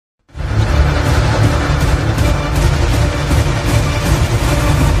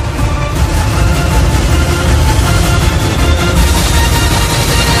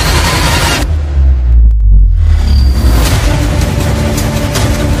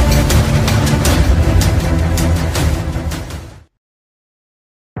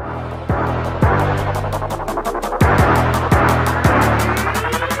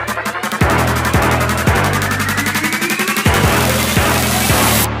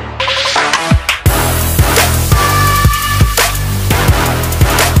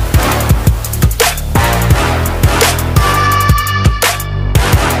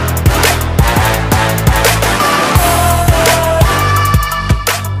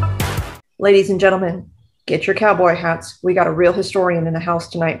Ladies and gentlemen, get your cowboy hats. We got a real historian in the house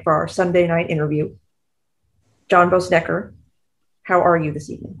tonight for our Sunday night interview. John Boessenecker, how are you this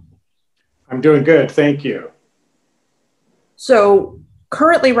evening? I'm doing good, thank you. So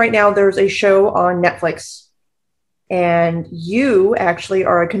currently right now there's a show on Netflix, and you actually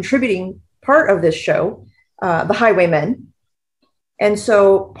are a contributing part of this show, The Highwaymen. And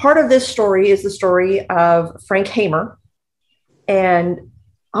so part of this story is the story of Frank Hamer. And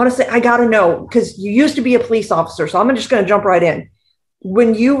honestly, I got to know, because you used to be a police officer, so I'm just going to jump right in.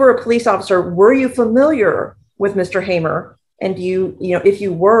 When you were a police officer, were you familiar with Mr. Hamer? And if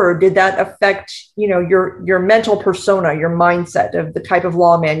you were, did that affect, your mental persona, your mindset of the type of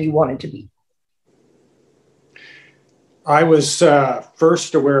lawman you wanted to be? I was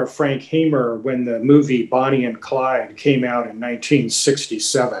first aware of Frank Hamer when the movie Bonnie and Clyde came out in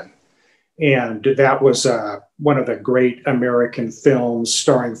 1967. And that was one of the great American films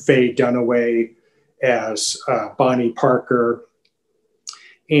starring Faye Dunaway as Bonnie Parker.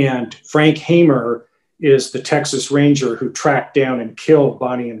 And Frank Hamer is the Texas Ranger who tracked down and killed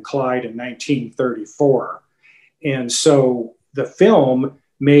Bonnie and Clyde in 1934. And so the film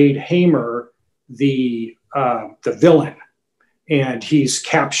made Hamer the villain. And he's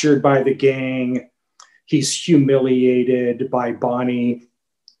captured by the gang. He's humiliated by Bonnie.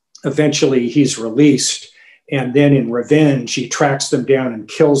 Eventually, he's released. And then in revenge, he tracks them down and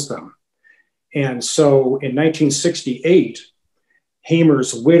kills them. And so in 1968,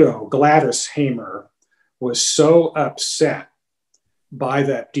 Hamer's widow, Gladys Hamer, was so upset by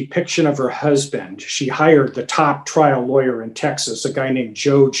the depiction of her husband, she hired the top trial lawyer in Texas, a guy named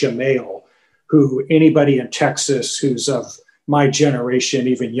Joe Jamail, who anybody in Texas who's of my generation,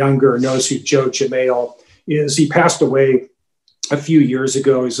 even younger, knows who Joe Jamail is. He passed away a few years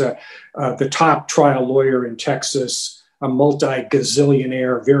ago. He's the top trial lawyer in Texas, a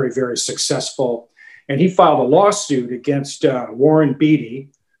multi-gazillionaire, very, very successful. And he filed a lawsuit against Warren Beatty,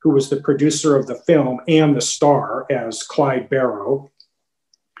 who was the producer of the film and the star as Clyde Barrow,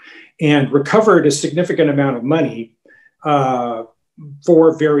 and recovered a significant amount of money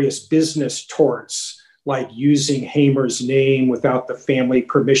for various business torts, like using Hamer's name without the family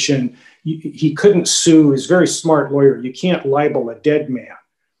permission. He couldn't sue. He's a very smart lawyer. You can't libel a dead man.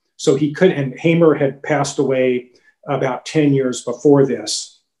 So he couldn't, and Hamer had passed away about 10 years before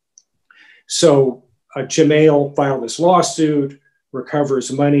this. So Jamail filed this lawsuit,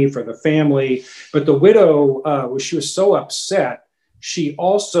 recovers money for the family. But the widow, she was so upset, she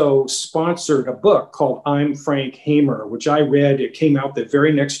also sponsored a book called I'm Frank Hamer, which I read. It came out the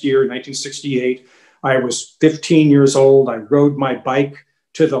very next year, 1968. I was 15 years old. I rode my bike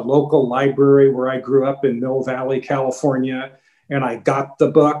to the local library where I grew up in Mill Valley, California, and I got the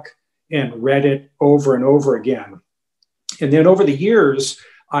book and read it over and over again. And then over the years,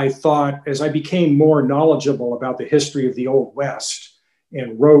 I thought, as I became more knowledgeable about the history of the Old West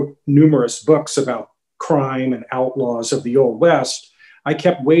and wrote numerous books about crime and outlaws of the Old West, I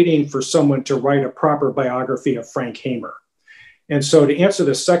kept waiting for someone to write a proper biography of Frank Hamer. And so to answer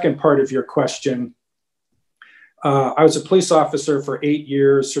the second part of your question, I was a police officer for 8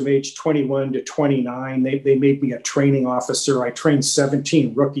 years, from age 21 to 29. They made me a training officer. I trained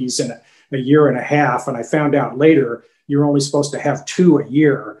 17 rookies in a year and a half. And I found out later, you're only supposed to have 2 a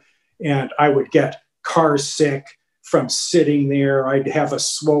year. And I would get car sick from sitting there. I'd have a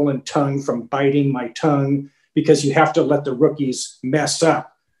swollen tongue from biting my tongue, because you have to let the rookies mess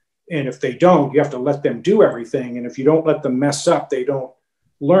up. And if they don't, you have to let them do everything. And if you don't let them mess up, they don't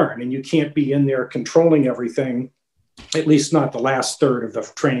learn. And you can't be in there controlling everything, at least not the last third of the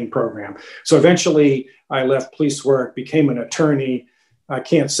training program. So eventually I left police work, became an attorney. I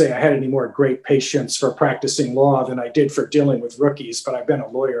can't say I had any more great patience for practicing law than I did for dealing with rookies, but I've been a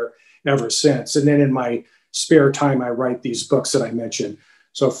lawyer ever since. And then in my spare time, I write these books that I mentioned.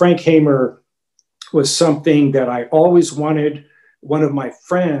 So Frank Hamer was something that I always wanted. One of my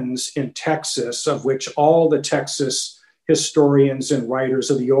friends in Texas, of which all the Texas historians and writers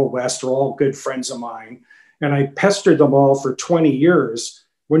of the Old West are all good friends of mine, and I pestered them all for 20 years.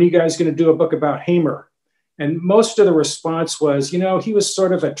 When are you guys going to do a book about Hamer? And most of the response was, he was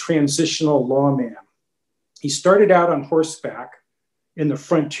sort of a transitional lawman. He started out on horseback in the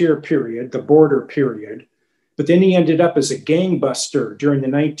frontier period, the border period, but then he ended up as a gangbuster during the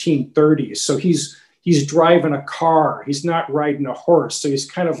 1930s. So he's driving a car. He's not riding a horse. So he's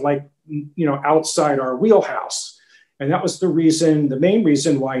kind of like, outside our wheelhouse. And that was the main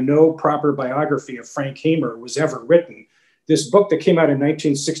reason why no proper biography of Frank Hamer was ever written. This book that came out in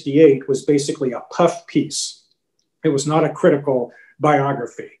 1968 was basically a puff piece. It was not a critical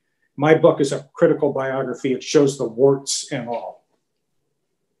biography. My book is a critical biography. It shows the warts and all.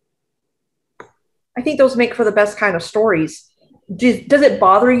 I think those make for the best kind of stories. Does it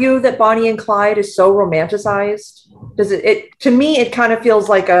bother you that Bonnie and Clyde is so romanticized? Does it to me, it kind of feels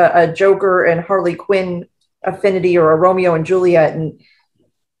like a Joker and Harley Quinn affinity, or a Romeo and Juliet. And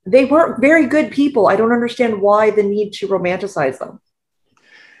they weren't very good people. I don't understand why the need to romanticize them.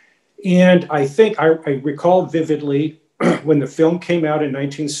 And I think I recall vividly when the film came out in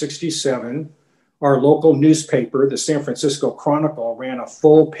 1967, our local newspaper, the San Francisco Chronicle, ran a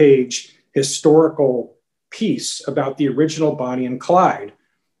full page historical piece about the original Bonnie and Clyde.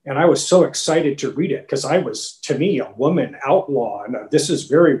 And I was so excited to read it because I was, to me, a woman outlaw. And this is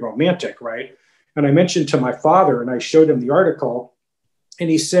very romantic, right? And I mentioned to my father, and I showed him the article, and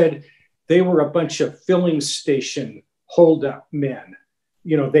he said they were a bunch of filling station holdup men.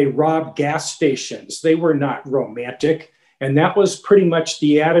 You know, they robbed gas stations. They were not romantic. And that was pretty much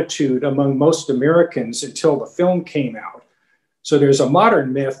the attitude among most Americans until the film came out. So there's a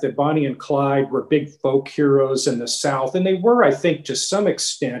modern myth that Bonnie and Clyde were big folk heroes in the South. And they were, I think, to some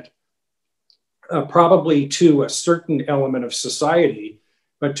extent, probably to a certain element of society.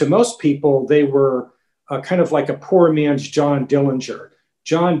 But to most people, they were kind of like a poor man's John Dillinger.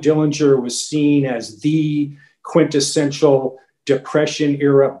 John Dillinger was seen as the quintessential Depression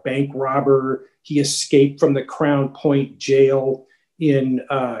era bank robber. He escaped from the Crown Point jail in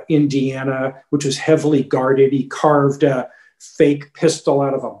Indiana, which was heavily guarded. He carved a fake pistol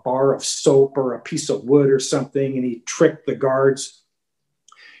out of a bar of soap or a piece of wood or something, and he tricked the guards.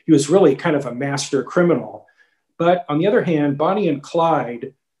 He was really kind of a master criminal. But on the other hand, Bonnie and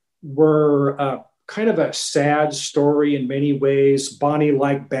Clyde were kind of a sad story in many ways. Bonnie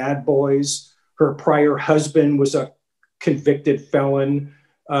liked bad boys. Her prior husband was a convicted felon.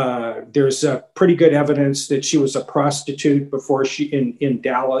 There's pretty good evidence that she was a prostitute before she in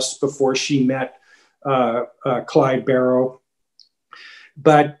Dallas before she met Clyde Barrow.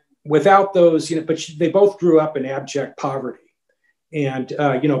 But without those, they both grew up in abject poverty. And,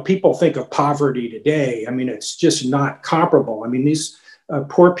 people think of poverty today. I mean, it's just not comparable. I mean, these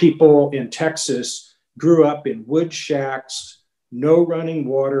poor people in Texas grew up in wood shacks, no running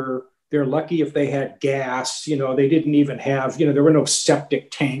water. They're lucky if they had gas. They didn't even have, there were no septic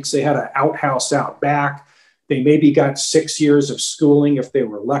tanks. They had an outhouse out back. They maybe got 6 years of schooling if they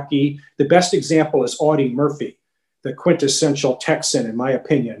were lucky. The best example is Audie Murphy, the quintessential Texan, in my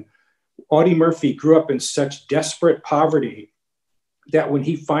opinion. Audie Murphy grew up in such desperate poverty that when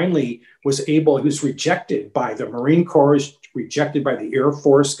he finally was able, he was rejected by the Marine Corps, rejected by the Air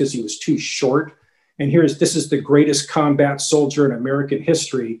Force because he was too short. And this is the greatest combat soldier in American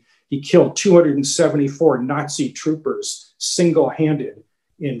history. He killed 274 Nazi troopers single-handed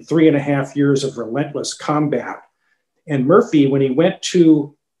in 3.5 years of relentless combat. And Murphy, when he went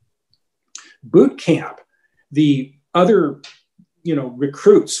to boot camp, the other,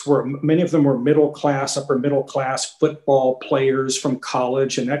 recruits many of them were middle class, upper middle class football players from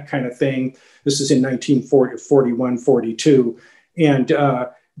college and that kind of thing. This is in 1941, 42. And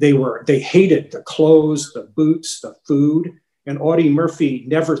they hated the clothes, the boots, the food. And Audie Murphy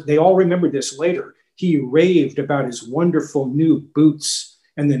they all remembered this later. He raved about his wonderful new boots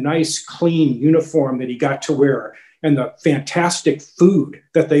and the nice, clean uniform that he got to wear and the fantastic food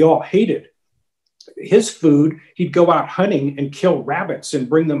that they all hated. His food, he'd go out hunting and kill rabbits and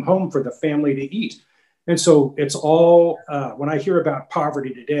bring them home for the family to eat. And so it's all, when I hear about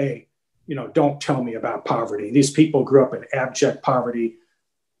poverty today, don't tell me about poverty. These people grew up in abject poverty.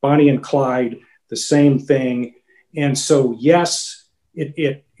 Bonnie and Clyde, the same thing. And so, yes,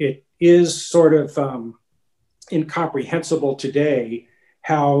 it is sort of incomprehensible today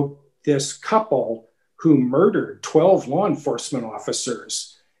how this couple who murdered 12 law enforcement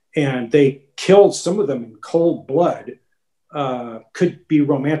officers and they killed some of them in cold blood could be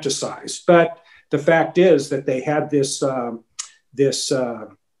romanticized. But the fact is that they had this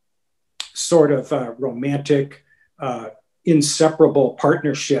sort of romantic, inseparable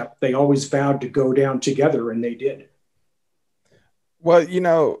partnership. They always vowed to go down together, and they did. Well,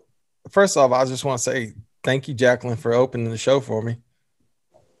 first off, I just want to say thank you, Jacquelyn, for opening the show for me.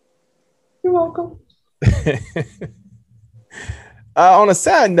 You're welcome. On a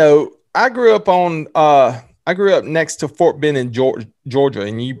side note, I grew up next to Fort Benning, Georgia,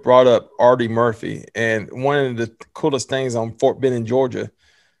 and you brought up Audie Murphy. And one of the coolest things on Fort Benning, Georgia,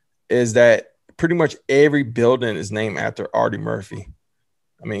 is that pretty much every building is named after Audie Murphy.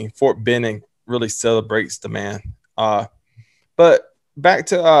 I mean, Fort Benning really celebrates the man. But back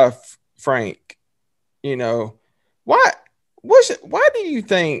to Frank, why do you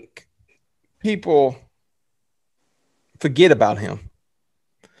think people forget about him?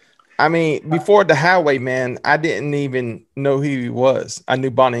 I mean, before the Highwaymen, I didn't even know who he was. I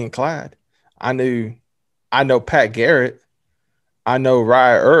knew Bonnie and Clyde. I know Pat Garrett, I know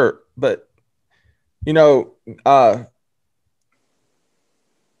Rye Earp, but you know,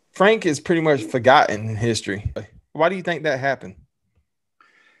 Frank is pretty much forgotten in history. Why do you think that happened?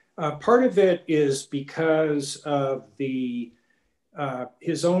 Part of it is because of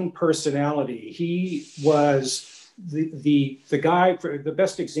his own personality. He was the guy. The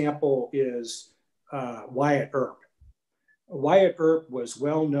best example is Wyatt Earp. Wyatt Earp was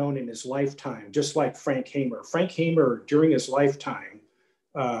well known in his lifetime, just like Frank Hamer. Frank Hamer, during his lifetime,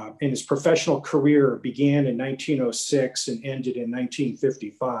 in his professional career, began in 1906 and ended in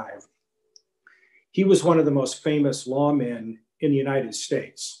 1955. He was one of the most famous lawmen in the United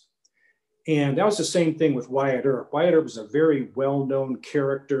States. And that was the same thing with Wyatt Earp. Wyatt Earp was a very well-known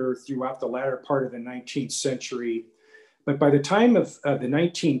character throughout the latter part of the 19th century. But by the time of the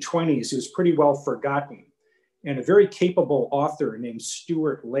 1920s, he was pretty well forgotten. And a very capable author named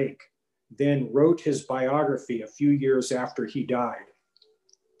Stuart Lake then wrote his biography a few years after he died.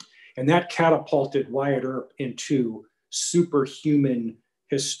 And that catapulted Wyatt Earp into superhuman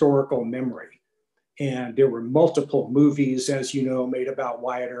historical memory. And there were multiple movies, as you know, made about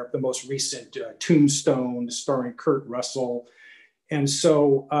Wyatt Earp, the most recent Tombstone, starring Kurt Russell. And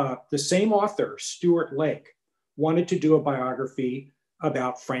so the same author, Stuart Lake, wanted to do a biography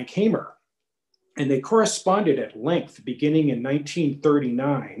about Frank Hamer. And they corresponded at length beginning in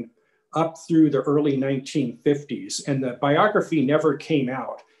 1939 up through the early 1950s. And the biography never came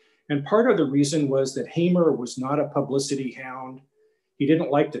out. And part of the reason was that Hamer was not a publicity hound. He didn't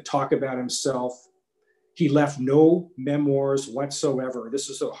like to talk about himself. He left no memoirs whatsoever. This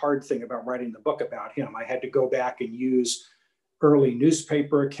is a hard thing about writing the book about him. I had to go back and use early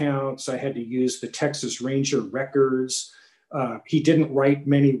newspaper accounts. I had to use the Texas Ranger records. He didn't write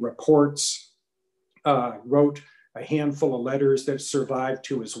many reports, wrote a handful of letters that survived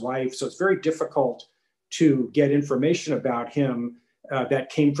to his wife. So it's very difficult to get information about him that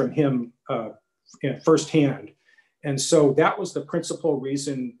came from him firsthand. And so that was the principal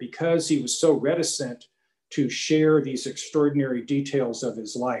reason, because he was so reticent to share these extraordinary details of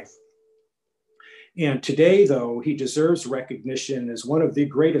his life. And today, though, he deserves recognition as one of the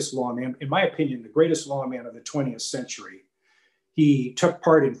greatest lawmen, in my opinion, the greatest lawman of the 20th century. He took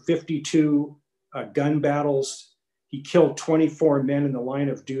part in 52 gun battles. He killed 24 men in the line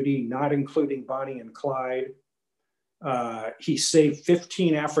of duty, not including Bonnie and Clyde. He saved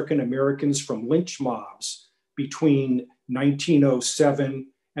 15 African Americans from lynch mobs between 1907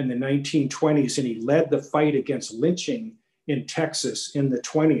 and the 1920s, and he led the fight against lynching in Texas in the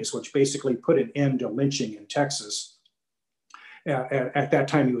 20s, which basically put an end to lynching in Texas. At that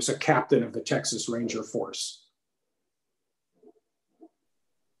time, he was a captain of the Texas Ranger Force.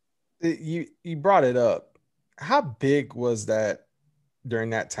 You brought it up. How big was that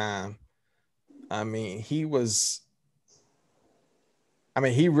during that time? I mean, he really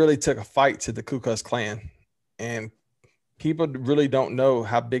took a fight to the Ku Klux Klan, and people really don't know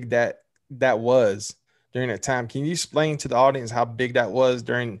how big that was during that time. Can you explain to the audience how big that was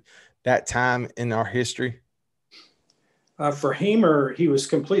during that time in our history? For Hamer, he was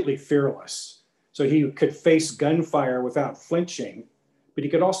completely fearless. So he could face gunfire without flinching, but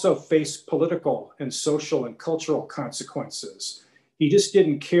he could also face political and social and cultural consequences. He just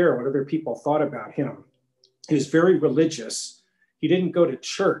didn't care what other people thought about him. He was very religious. He didn't go to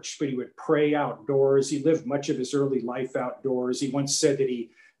church, but he would pray outdoors. He lived much of his early life outdoors. He once said that he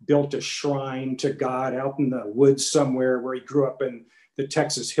built a shrine to God out in the woods somewhere where he grew up in the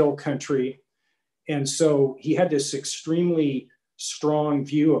Texas Hill Country. And so he had this extremely strong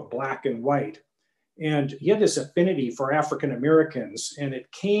view of black and white. And he had this affinity for African Americans. And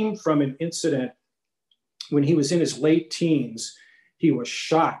it came from an incident when he was in his late teens. He was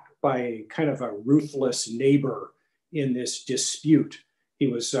shot by a kind of a ruthless neighbor in this dispute. He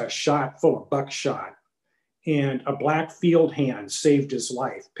was shot full of buckshot, and a black field hand saved his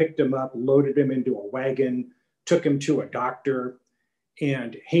life, picked him up, loaded him into a wagon, took him to a doctor.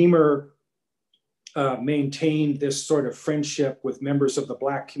 And Hamer maintained this sort of friendship with members of the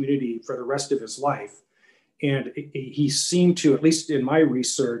black community for the rest of his life. And he seemed to, at least in my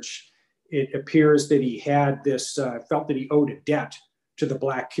research, it appears that he had this, felt that he owed a debt to the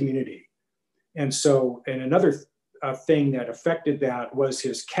black community. And so, and another thing that affected that was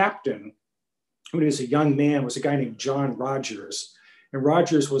his captain, when he was a young man, was a guy named John Rogers. And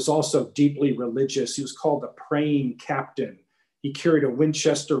Rogers was also deeply religious. He was called the praying captain. He carried a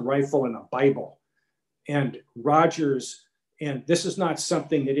Winchester rifle and a Bible. And Rogers, and this is not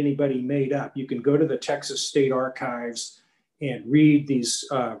something that anybody made up. You can go to the Texas State Archives and read these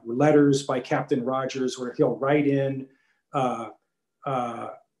letters by Captain Rogers, where he'll write in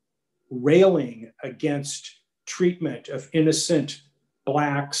railing against treatment of innocent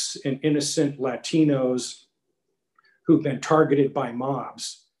Blacks and innocent Latinos who've been targeted by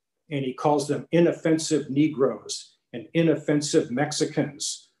mobs. And he calls them inoffensive Negroes and inoffensive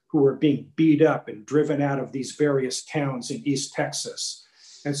Mexicans who are being beat up and driven out of these various towns in East Texas.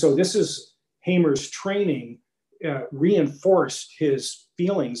 And so this is Hamer's training reinforced his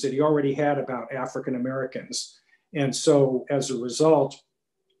feelings that he already had about African Americans. And so as a result,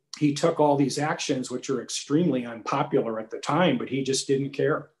 he took all these actions, which are extremely unpopular at the time, but he just didn't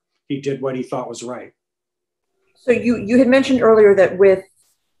care. He did what he thought was right. So you had mentioned earlier that with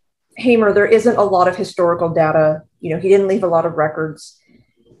Hamer, there isn't a lot of historical data. You know, he didn't leave a lot of records.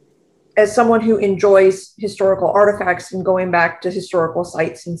 As someone who enjoys historical artifacts and going back to historical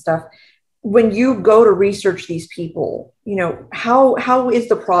sites and stuff, when you go to research these people, you know, how is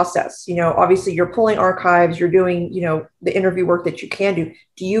the process? You know, obviously you're pulling archives, you're doing, you know, the interview work that you can do.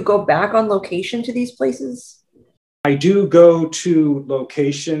 Do you go back on location to these places? I do go to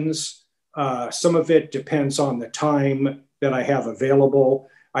locations. Some of it depends on the time that I have available.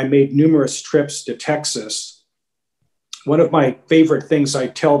 I made numerous trips to Texas. One of my favorite things I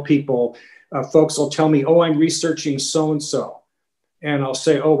tell people, folks will tell me, oh, I'm researching so-and-so. And I'll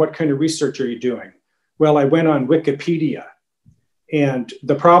say, oh, what kind of research are you doing? Well, I went on Wikipedia. And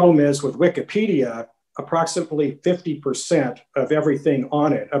the problem is with Wikipedia, approximately 50% of everything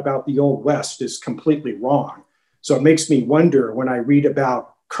on it about the Old West is completely wrong. So it makes me wonder when I read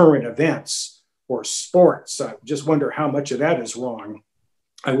about current events or sports, I just wonder how much of that is wrong.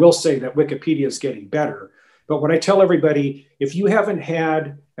 I will say that Wikipedia is getting better. But what I tell everybody, if you haven't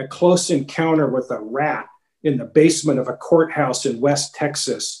had a close encounter with a rat in the basement of a courthouse in West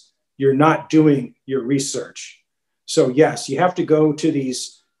Texas, you're not doing your research. So yes, you have to go to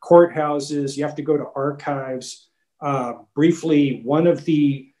these courthouses, you have to go to archives. Briefly, one of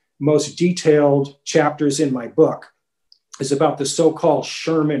the most detailed chapters in my book is about the so-called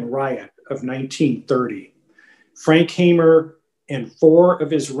Sherman Riot of 1930. Frank Hamer and 4 of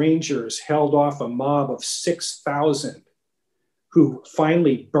his Rangers held off a mob of 6,000 who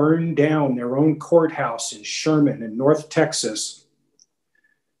finally burned down their own courthouse in Sherman in North Texas,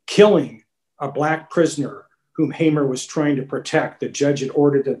 killing a Black prisoner whom Hamer was trying to protect. The judge had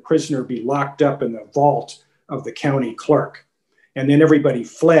ordered the prisoner be locked up in the vault of the county clerk. And then everybody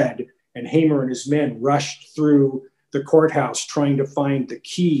fled, and Hamer and his men rushed through the courthouse trying to find the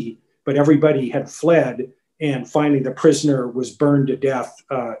key, but everybody had fled, and finally the prisoner was burned to death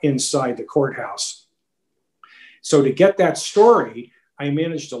inside the courthouse. So to get that story, I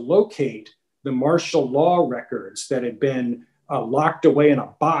managed to locate the martial law records that had been locked away in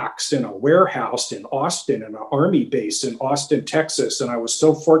a box in a warehouse in Austin, in an army base in Austin, Texas. And I was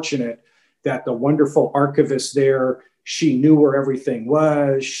so fortunate that the wonderful archivist there, she knew where everything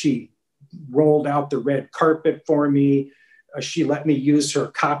was. She rolled out the red carpet for me. She let me use her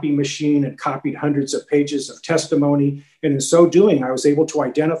copy machine and copied hundreds of pages of testimony. And in so doing, I was able to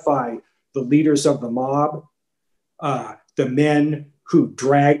identify the leaders of the mob, the men who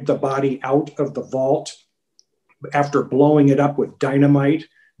dragged the body out of the vault after blowing it up with dynamite,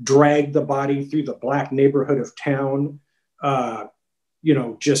 dragged the body through the Black neighborhood of town,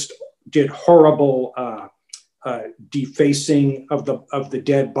 just did horrible defacing of the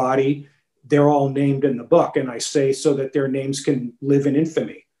dead body. They're all named in the book. And I say so that their names can live in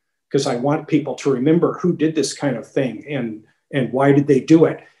infamy, because I want people to remember who did this kind of thing and why did they do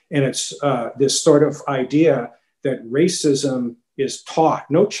it. And it's this sort of idea that racism is taught.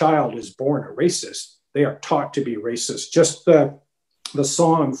 No child is born a racist. They are taught to be racist. Just the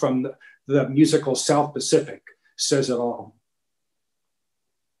song from the musical South Pacific says it all.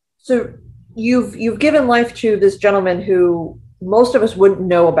 So you've given life to this gentleman who most of us wouldn't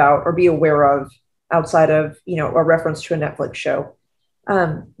know about or be aware of outside of, a reference to a Netflix show.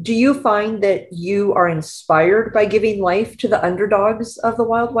 Do you find that you are inspired by giving life to the underdogs of the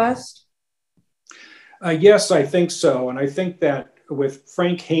Wild West? Yes, I think so. And I think that with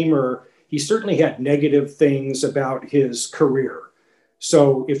Frank Hamer, he certainly had negative things about his career.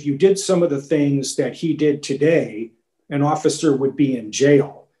 So if you did some of the things that he did today, an officer would be in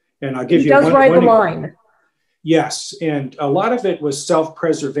jail. And I'll give you one. He does ride the line. Yes, and a lot of it was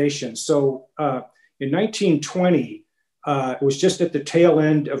self-preservation. So in 1920, it was just at the tail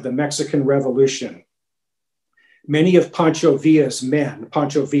end of the Mexican Revolution. Many of Pancho Villa's men,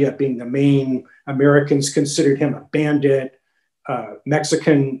 Pancho Villa being the main, Americans considered him a bandit.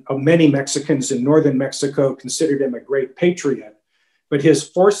 Many Mexicans in northern Mexico considered him a great patriot. But his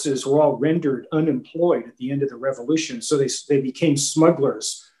forces were all rendered unemployed at the end of the revolution. So they became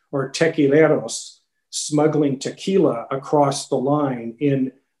smugglers or tequileros, smuggling tequila across the line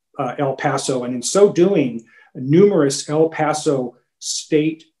in El Paso. And in so doing, numerous El Paso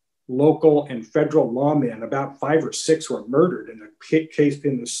state, local, and federal lawmen, about 5 or 6, were murdered in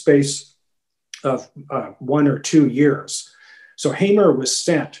the space of 1 or 2 years. So Hamer was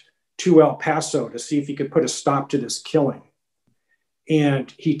sent to El Paso to see if he could put a stop to this killing.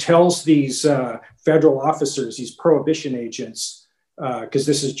 And he tells these federal officers, these prohibition agents, because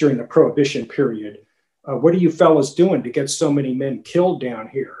this is during the prohibition period, what are you fellas doing to get so many men killed down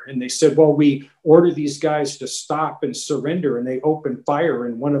here? And they said, well, we order these guys to stop and surrender, and they open fire,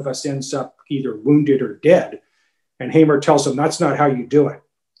 and one of us ends up either wounded or dead. And Hamer tells them, that's not how you do it.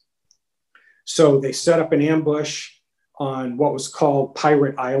 So they set up an ambush on what was called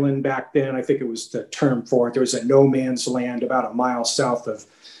Pirate Island back then. I think it was the term for it. There was a no man's land about a mile south of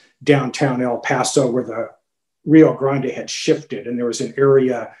downtown El Paso where the Rio Grande had shifted, and there was an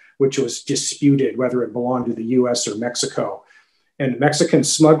area which was disputed whether it belonged to the US or Mexico. And Mexican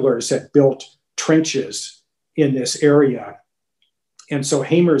smugglers had built trenches in this area. And so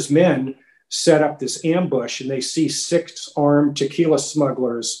Hamer's men set up this ambush, and they see 6 armed tequila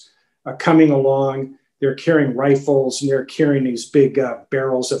smugglers coming along. They're carrying rifles, and they're carrying these big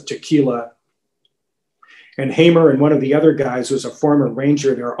barrels of tequila. And Hamer and one of the other guys was a former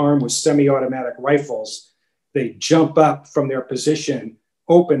ranger. They're armed with semi-automatic rifles. They jump up from their position,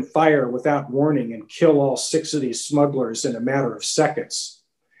 open fire without warning, and kill all 6 of these smugglers in a matter of seconds.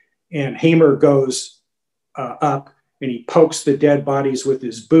 And Hamer goes up, and he pokes the dead bodies with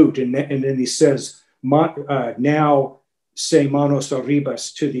his boot. And then he says, now say manos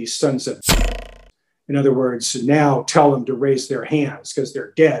arribas to these sons of... In other words, now tell them to raise their hands because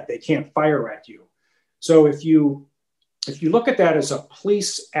they're dead. They can't fire at you. So if you look at that as a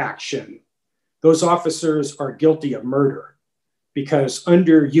police action, those officers are guilty of murder, because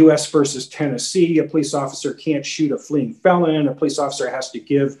under US versus Tennessee, a police officer can't shoot a fleeing felon. A police officer has to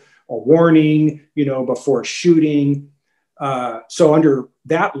give a warning, before shooting. So under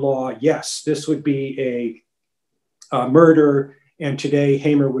that law, yes, this would be a murder, and today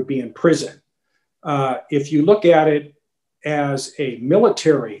Hamer would be in prison. If you look at it as a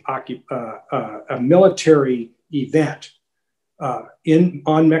military event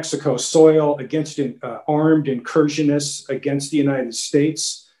on Mexico soil against armed incursionists against the United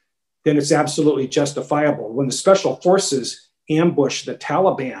States, then it's absolutely justifiable. When the special forces ambush the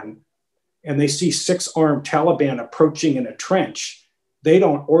Taliban and they see 6 armed Taliban approaching in a trench, they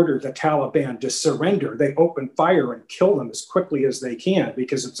don't order the Taliban to surrender. They open fire and kill them as quickly as they can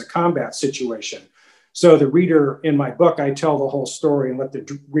because it's a combat situation. So the reader, in my book, I tell the whole story and let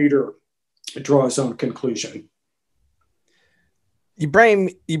the reader draw his own conclusion. You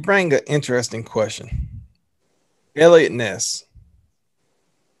bring an interesting question. Elliot Ness,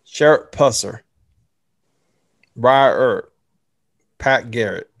 Sheriff Pusser, Briar Earp, Pat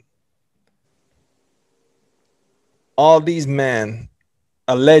Garrett. All these men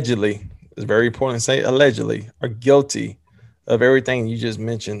allegedly, it's very important to say allegedly, are guilty of everything you just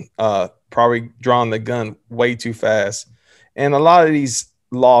mentioned, probably drawing the gun way too fast. And a lot of these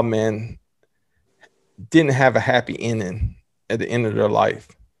lawmen didn't have a happy ending at the end of their life.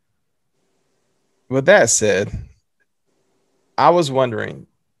 With that said, I was wondering,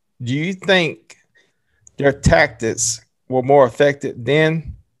 do you think their tactics were more effective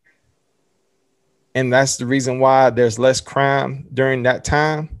then? And that's the reason why there's less crime during that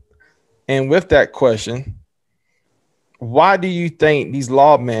time? And with that question, why do you think these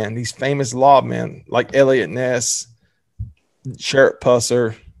lawmen, these famous lawmen like Elliot Ness, Sheriff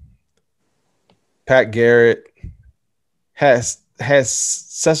Pusser, Pat Garrett, has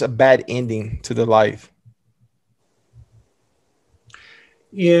such a bad ending to their life?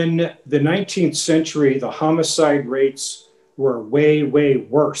 In the 19th century, the homicide rates were way, way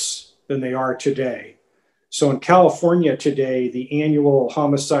worse than they are today. So in California today, the annual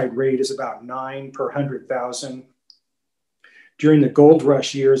homicide rate is about 9 per 100,000. During the gold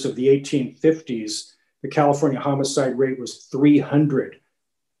rush years of the 1850s, the California homicide rate was 300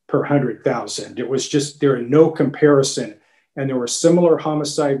 per 100,000. It was just, there are no comparison. And there were similar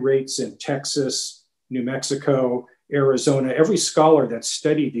homicide rates in Texas, New Mexico, Arizona. Every scholar that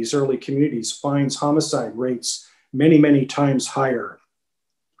studied these early communities finds homicide rates many, many times higher.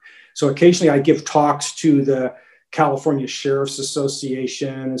 So occasionally I give talks to the California Sheriff's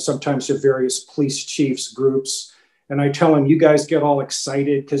Association and sometimes to various police chiefs groups. And I tell them, you guys get all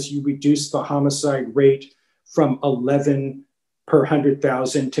excited because you reduce the homicide rate from 11 per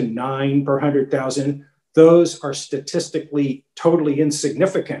 100,000 to 9 per 100,000. Those are statistically totally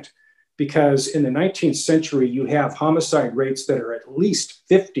insignificant because in the 19th century, you have homicide rates that are at least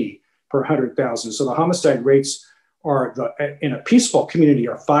 50 per 100,000. So the homicide rates in a peaceful community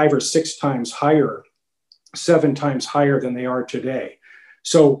are 5 or 6 times higher, 7 times higher than they are today.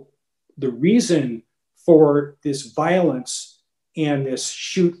 So the reason for this violence and this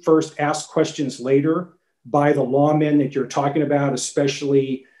shoot first, ask questions later by the lawmen that you're talking about,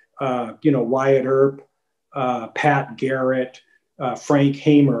 especially Wyatt Earp, Pat Garrett, Frank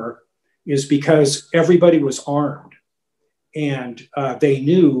Hamer, is because everybody was armed, and they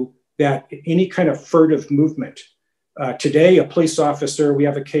knew that any kind of furtive movement. Today, a police officer, we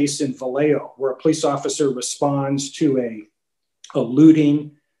have a case in Vallejo where a police officer responds to a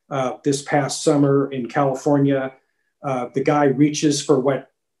looting this past summer in California. The guy reaches for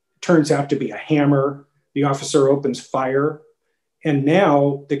what turns out to be a hammer. The officer opens fire. And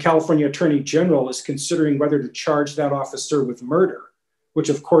now the California Attorney General is considering whether to charge that officer with murder, which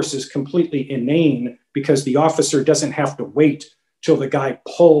of course is completely inane because the officer doesn't have to wait till the guy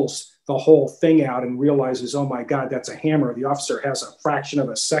pulls the whole thing out and realizes, oh my God, that's a hammer. The officer has a fraction of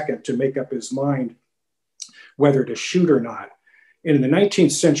a second to make up his mind whether to shoot or not. And in the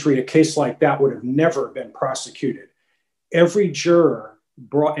 19th century, a case like that would have never been prosecuted. Every juror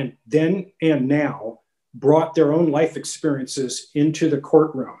brought, and then and now, brought their own life experiences into the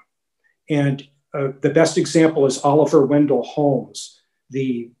courtroom. And the best example is Oliver Wendell Holmes,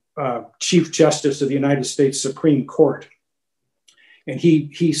 the Chief Justice of the United States Supreme Court. And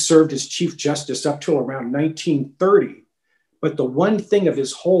he served as Chief Justice up till around 1930. But the one thing of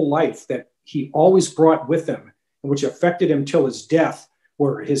his whole life that he always brought with him, and which affected him till his death,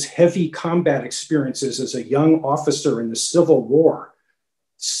 were his heavy combat experiences as a young officer in the Civil War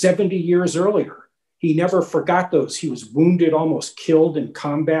 70 years earlier. He never forgot those. He was wounded, almost killed in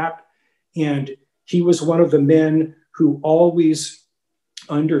combat. And he was one of the men who always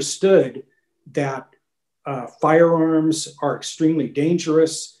understood that firearms are extremely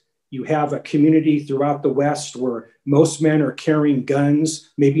dangerous. You have a community throughout the West where most men are carrying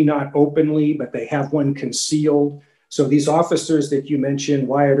guns, maybe not openly, but they have one concealed. So these officers that you mentioned,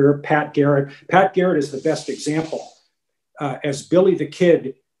 Wyatt Earp, Pat Garrett is the best example. As Billy the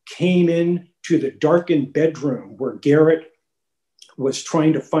Kid came in to the darkened bedroom where Garrett was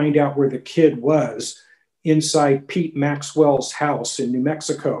trying to find out where the kid was inside Pete Maxwell's house in New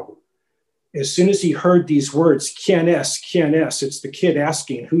Mexico, as soon as he heard these words, "Quién es?" It's the kid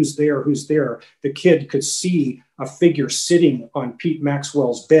asking, who's there, who's there? The kid could see a figure sitting on Pete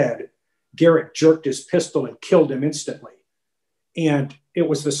Maxwell's bed. Garrett jerked his pistol and killed him instantly. And it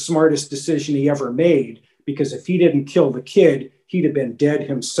was the smartest decision he ever made, because if he didn't kill the kid, he'd have been dead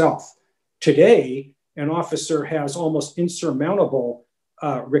himself. Today, an officer has almost insurmountable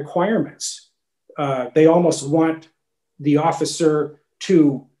requirements. They almost want the officer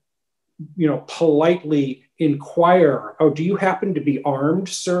to politely inquire, "Oh, do you happen to be armed,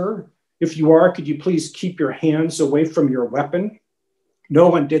 sir? If you are, could you please keep your hands away from your weapon?" No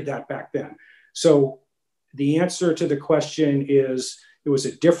one did that back then. So the answer to the question is, it was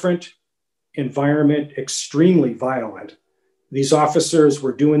a different environment, extremely violent. These officers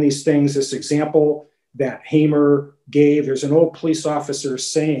were doing these things. This example that Hamer gave, there's an old police officer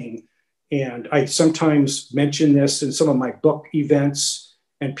saying, and I sometimes mention this in some of my book events,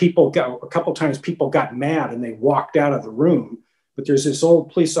 and a couple times people got mad and they walked out of the room. But there's this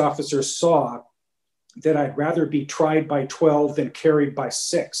old police officer saw that I'd rather be tried by 12 than carried by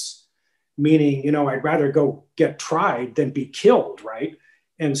 6, meaning, I'd rather go get tried than be killed, right?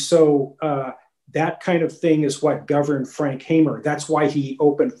 And so that kind of thing is what governed Frank Hamer. That's why he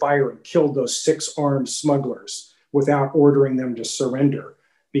opened fire and killed those 6 armed smugglers without ordering them to surrender,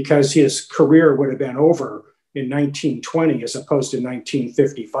 because his career would have been over in 1920 as opposed to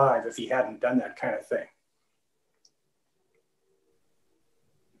 1955 if he hadn't done that kind of thing.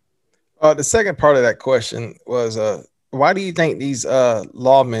 The second part of that question was, why do you think these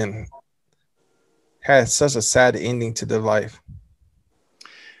lawmen had such a sad ending to their life?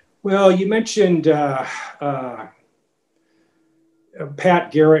 Well, you mentioned Pat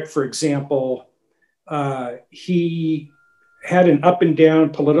Garrett, for example. He had an up and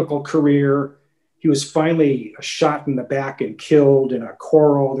down political career. He was finally shot in the back and killed in a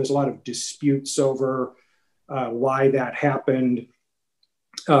quarrel. There's a lot of disputes over why that happened.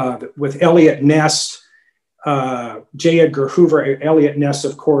 With Elliot Ness, J. Edgar Hoover, Elliot Ness,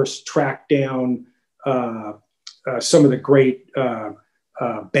 of course, tracked down some of the great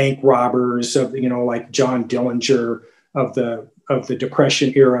bank robbers of, like John Dillinger of the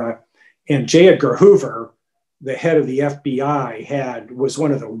Depression era. And J. Edgar Hoover, the head of the FBI, was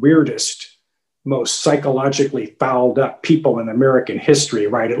one of the weirdest, most psychologically fouled up people in American history,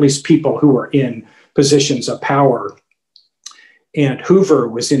 right? At least people who were in positions of power. And Hoover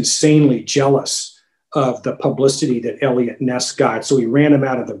was insanely jealous of the publicity that Eliot Ness got. So he ran him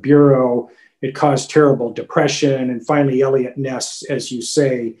out of the bureau. It caused terrible depression. And finally, Eliot Ness, as you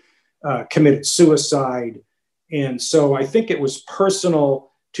say, committed suicide. And so I think it was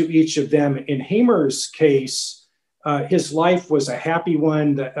personal to each of them. In Hamer's case, his life was a happy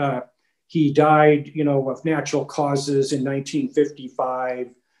one. He died, of natural causes in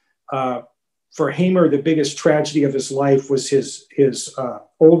 1955. For Hamer, the biggest tragedy of his life was his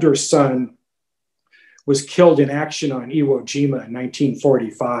older son was killed in action on Iwo Jima in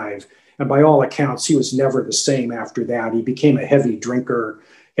 1945. And by all accounts, he was never the same after that. He became a heavy drinker,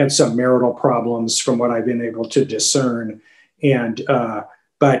 had some marital problems from what I've been able to discern.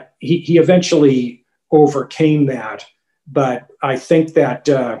 But he eventually overcame that. But I think that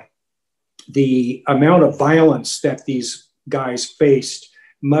the amount of violence that these guys faced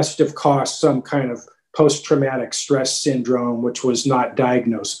must have caused some kind of post-traumatic stress syndrome, which was not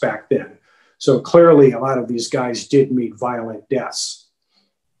diagnosed back then. So clearly, a lot of these guys did meet violent deaths.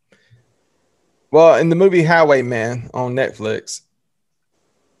 Well, in the movie Highwaymen on Netflix,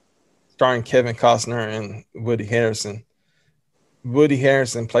 starring Kevin Costner and Woody Harrelson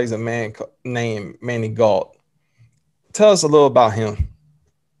plays a man named Manny Galt. Tell us a little about him.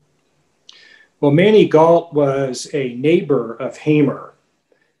 Well, Manny Galt was a neighbor of Hamer,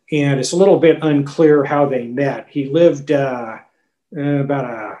 and it's a little bit unclear how they met. He lived about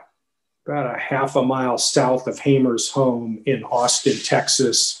a half a mile south of Hamer's home in Austin,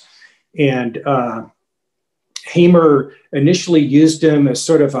 Texas. And Hamer initially used him as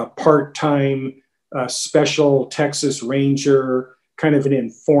sort of a part-time special Texas Ranger, kind of an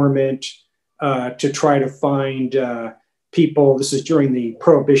informant to try to find people. This is during the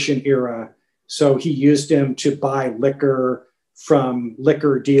Prohibition era. So he used him to buy liquor from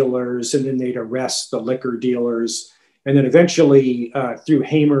liquor dealers, and then they'd arrest the liquor dealers. And then eventually, through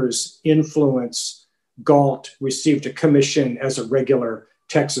Hamer's influence, Galt received a commission as a regular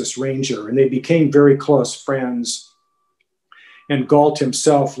Texas Ranger, and they became very close friends. And Galt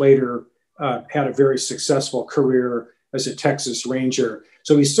himself later had a very successful career as a Texas Ranger.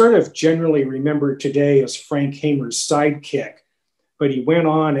 So he's sort of generally remembered today as Frank Hamer's sidekick, but he went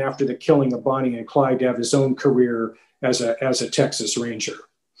on after the killing of Bonnie and Clyde to have his own career as a Texas Ranger.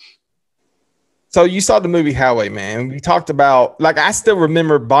 So you saw the movie Highwaymen. We talked about, I still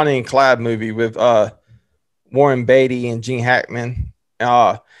remember Bonnie and Clyde movie with Warren Beatty and Gene Hackman.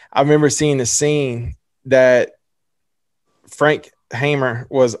 I remember seeing the scene that Frank Hamer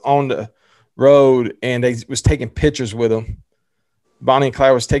was on the road and they was taking pictures with him. Bonnie and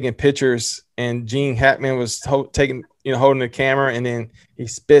Clyde was taking pictures, and Gene Hackman was holding the camera, and then he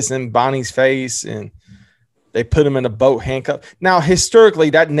spits in Bonnie's face, and they put him in a boat handcuffed. Now, historically,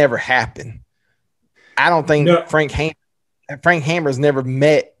 that never happened. I don't think Frank Hamer's never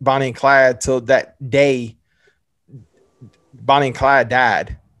met Bonnie and Clyde till that day Bonnie and Clyde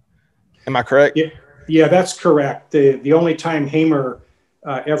died. Am I correct? Yeah, that's correct. The only time Hamer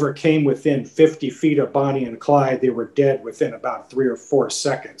ever came within 50 feet of Bonnie and Clyde, they were dead within about 3 or 4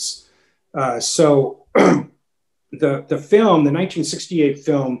 seconds. So the film, the 1968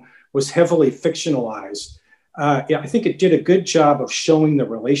 film, was heavily fictionalized. I think it did a good job of showing the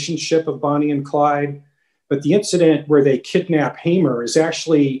relationship of Bonnie and Clyde, but the incident where they kidnap Hamer is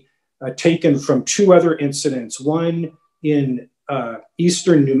actually taken from 2 other incidents. One in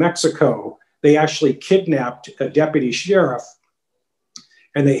eastern New Mexico, they actually kidnapped a deputy sheriff,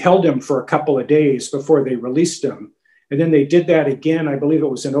 and they held him for a couple of days before they released him. And then they did that again, I believe it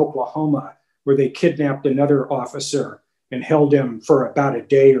was in Oklahoma, where they kidnapped another officer and held him for about a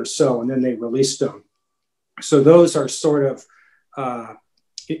day or so, and then they released him. So those are sort of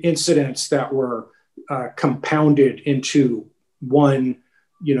incidents that were compounded into one,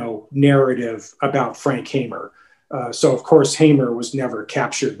 narrative about Frank Hamer. So of course, Hamer was never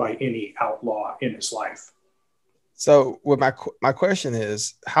captured by any outlaw in his life. So my question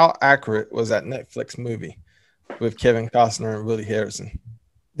is, how accurate was that Netflix movie with Kevin Costner and Woody Harrelson?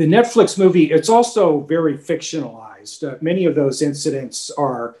 The Netflix movie, it's also very fictionalized. Many of those incidents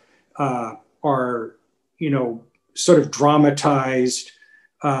are sort of dramatized.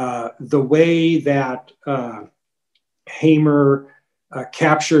 The way that Hamer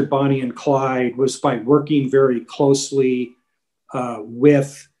captured Bonnie and Clyde was by working very closely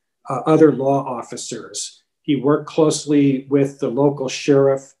with other law officers. He worked closely with the local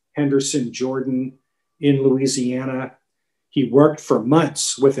sheriff, Henderson Jordan, in Louisiana. He worked for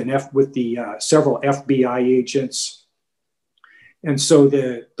months with several FBI agents. And so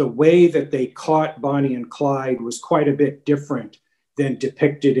the way that they caught Bonnie and Clyde was quite a bit different than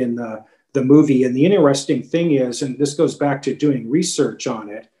depicted in the movie. And the interesting thing is, and this goes back to doing research on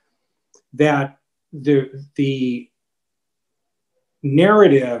it, that the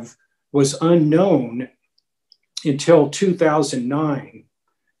narrative was unknown until 2009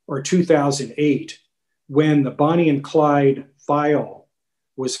 or 2008, when the Bonnie and Clyde file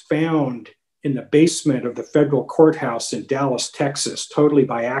was found in the basement of the federal courthouse in Dallas, Texas, totally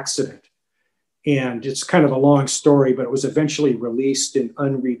by accident. And it's kind of a long story, but it was eventually released in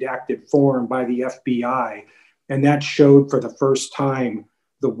unredacted form by the FBI. And that showed for the first time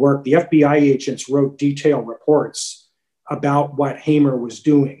the work. The FBI agents wrote detailed reports about what Hamer was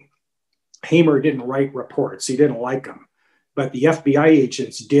doing. Hamer didn't write reports, he didn't like them, but the FBI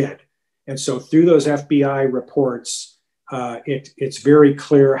agents did. And so through those FBI reports, it's very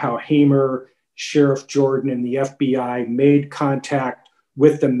clear how Hamer, Sheriff Jordan, and the FBI made contact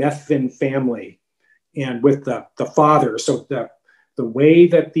with the Methvin family and with the father. So the way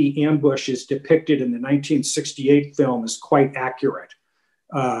that the ambush is depicted in the 1968 film is quite accurate.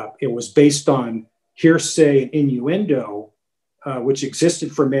 It was based on hearsay and innuendo, which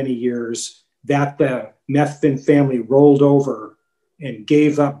existed for many years, that the Methvin family rolled over and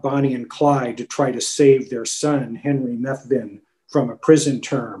gave up Bonnie and Clyde to try to save their son, Henry Methvin, from a prison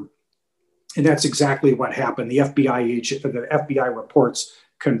term. And that's exactly what happened. The FBI reports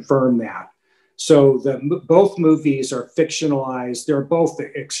confirm that. So both movies are fictionalized. They're both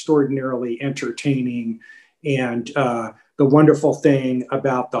extraordinarily entertaining. And the wonderful thing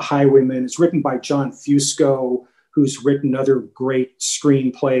about The Highwaymen, it's written by John Fusco, who's written other great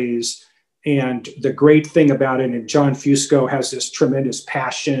screenplays. And the great thing about it, and John Fusco has this tremendous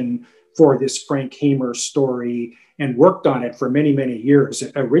passion for this Frank Hamer story and worked on it for many, many years.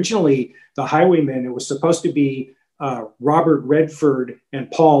 Originally, The Highwaymen, it was supposed to be Robert Redford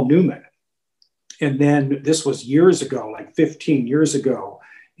and Paul Newman. And then this was years ago, like 15 years ago.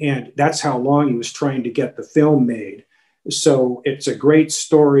 And that's how long he was trying to get the film made. So it's a great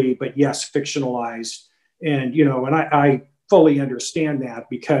story, but yes, fictionalized. And, and I fully understand that,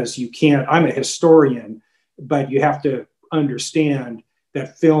 because you can't, I'm a historian, but you have to understand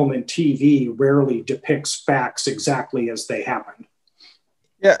that film and TV rarely depicts facts exactly as they happened.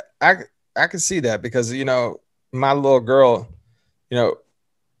 Yeah, I can see that, because, my little girl,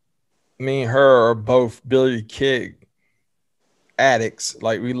 me and her are both Billy the Kid addicts.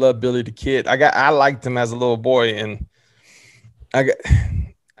 Like, we love Billy the Kid. I liked him as a little boy, and I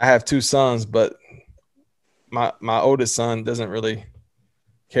have two sons, but my oldest son doesn't really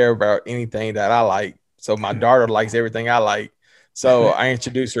care about anything that I like. So my daughter likes everything I like. So I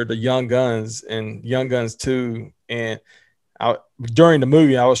introduced her to Young Guns and Young Guns 2. And during the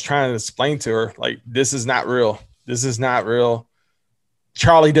movie, I was trying to explain to her, like, this is not real. This is not real.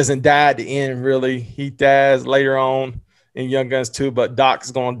 Charlie doesn't die at the end, really. He dies later on in Young Guns 2, but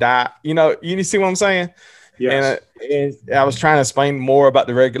Doc's going to die. You see what I'm saying? Yes. And I was trying to explain more about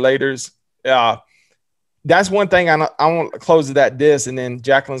the regulators. That's one thing I want to close to that disc, and then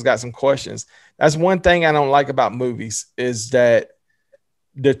Jacquelyn's got some questions. That's one thing I don't like about movies, is that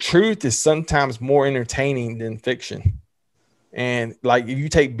the truth is sometimes more entertaining than fiction. And like, if you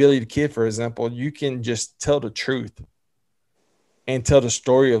take Billy the Kid, for example, you can just tell the truth and tell the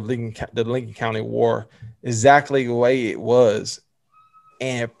story of the Lincoln County War exactly the way it was,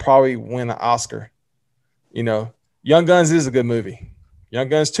 and probably win an Oscar. Young Guns is a good movie. Young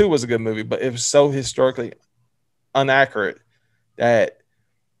Guns 2 was a good movie, but it was so historically inaccurate that,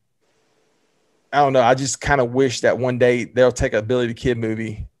 I don't know. I just kind of wish that one day they'll take a Billy the Kid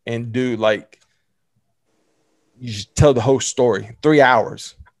movie and do, like, you just tell the whole story, 3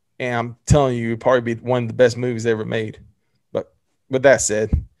 hours. And I'm telling you, it'd probably be one of the best movies ever made. But with that said,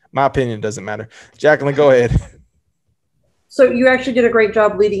 my opinion doesn't matter. Jacquelyn, go ahead. So you actually did a great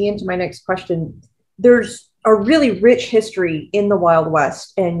job leading into my next question. There's a really rich history in the Wild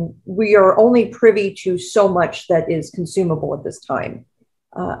West, and we are only privy to so much that is consumable at this time.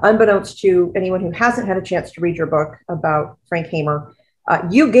 Unbeknownst to anyone who hasn't had a chance to read your book about Frank Hamer,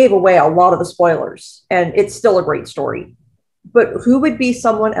 you gave away a lot of the spoilers, and it's still a great story. But who would be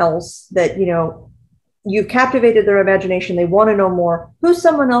someone else that, you've captivated their imagination, they want to know more? Who's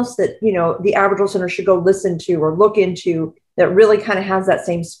someone else that, the average listener should go listen to or look into that really kind of has that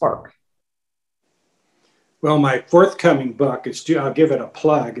same spark? Well, my forthcoming book, I'll give it a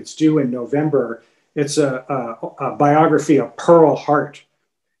plug. It's due in November. It's a biography of Pearl Hart,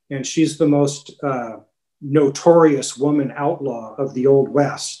 and she's the most notorious woman outlaw of the Old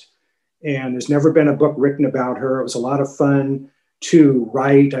West. And there's never been a book written about her. It was a lot of fun to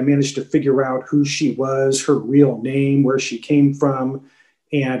write. I managed to figure out who she was, her real name, where she came from,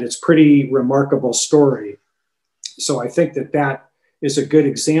 and it's a pretty remarkable story. So I think that is a good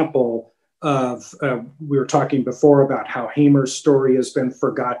example of, we were talking before about how Hamer's story has been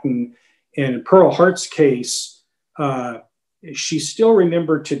forgotten. And in Pearl Hart's case, she's still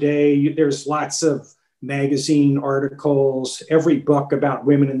remembered today. There's lots of magazine articles. Every book about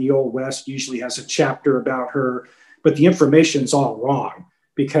women in the Old West usually has a chapter about her, but the information's all wrong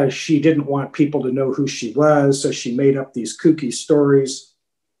because she didn't want people to know who she was. So she made up these kooky stories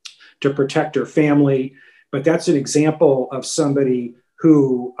to protect her family. But that's an example of somebody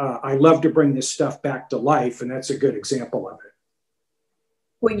who I love to bring this stuff back to life. And that's a good example of it.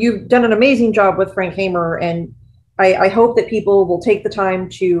 Well, you've done an amazing job with Frank Hamer, and I hope that people will take the time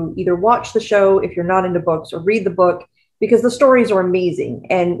to either watch the show if you're not into books or read the book, because the stories are amazing.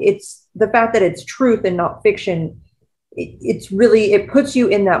 And it's the fact that it's truth and not fiction. It puts you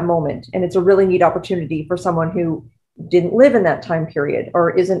in that moment. And it's a really neat opportunity for someone who didn't live in that time period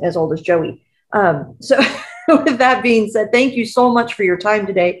or isn't as old as Joey. So with that being said, thank you so much for your time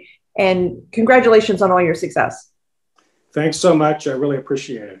today, and congratulations on all your success. Thanks so much. I really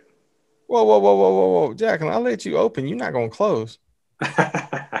appreciate it. Whoa, Jacquelyn, I'll let you open. You're not going to close.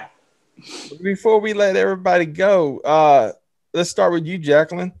 Before we let everybody go, let's start with you,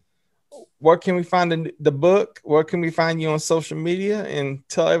 Jacquelyn. Where can we find the book? Where can we find you on social media? And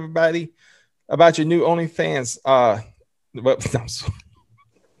tell everybody about your new OnlyFans.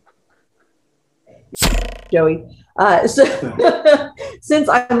 Joey. Since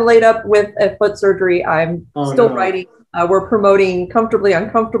I'm laid up with a foot surgery, I'm still writing. We're promoting Comfortably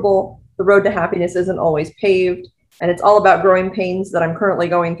Uncomfortable. The road to happiness isn't always paved, and it's all about growing pains that I'm currently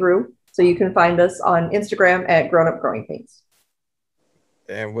going through. So you can find us on Instagram at Grown Up Growing Pains.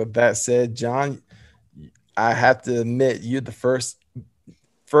 And with that said, John, I have to admit, you're the first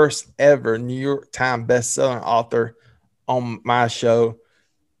ever New York Times bestselling author on my show.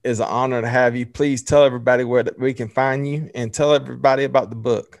 It's an honor to have you. Please tell everybody where we can find you, and tell everybody about the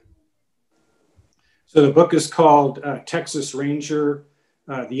book. So the book is called Texas Ranger,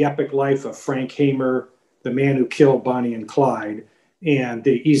 The Epic Life of Frank Hamer, the man who killed Bonnie and Clyde. And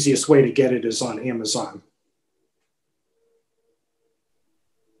the easiest way to get it is on Amazon.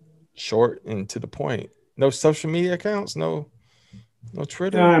 Short and to the point. No social media accounts? No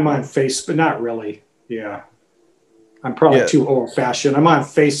Twitter? I'm on Facebook, not really. Yeah. I'm probably too old-fashioned. I'm on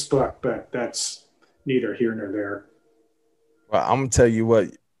Facebook, but that's neither here nor there. Well, I'm going to tell you what.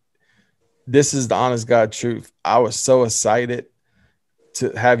 This is the honest God truth. I was so excited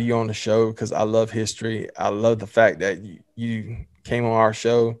to have you on the show because I love history. I love the fact that you came on our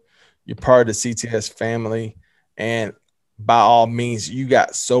show. You're part of the CTS family. And by all means, you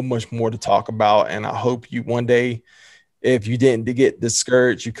got so much more to talk about. And I hope you one day, if you didn't get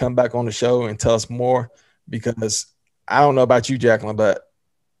discouraged, you come back on the show and tell us more, because I don't know about you, Jacquelyn, but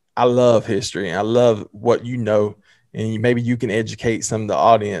I love history and I love what you know. And maybe you can educate some of the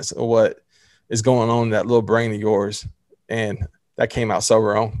audience of what is going on in that little brain of yours. And that came out so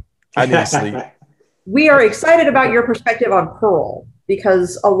wrong. I need to sleep. We are excited about your perspective on Pearl,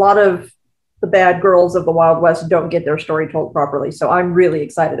 because a lot of the bad girls of the Wild West don't get their story told properly. So I'm really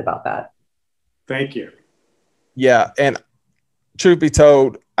excited about that. Thank you. Yeah. And truth be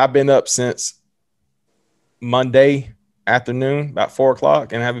told, I've been up since Monday afternoon, about 4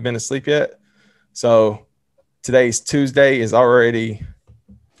 o'clock, and haven't been asleep yet. So today's Tuesday is already,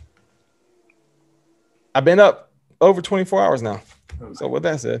 I've been up over 24 hours now. So with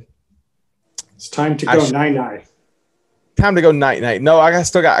that said, it's time to go night-night. Time to go night-night. No, I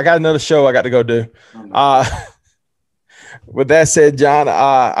got another show I got to go do. With that said, John,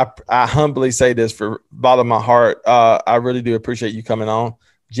 I humbly say this for bottom of my heart. I really do appreciate you coming on.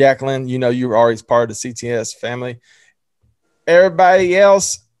 Jacquelyn, you know, you're always part of the CTS family. Everybody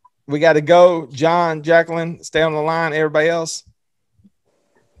else, we got to go. John, Jacquelyn, stay on the line. Everybody else,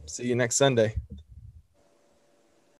 see you next Sunday.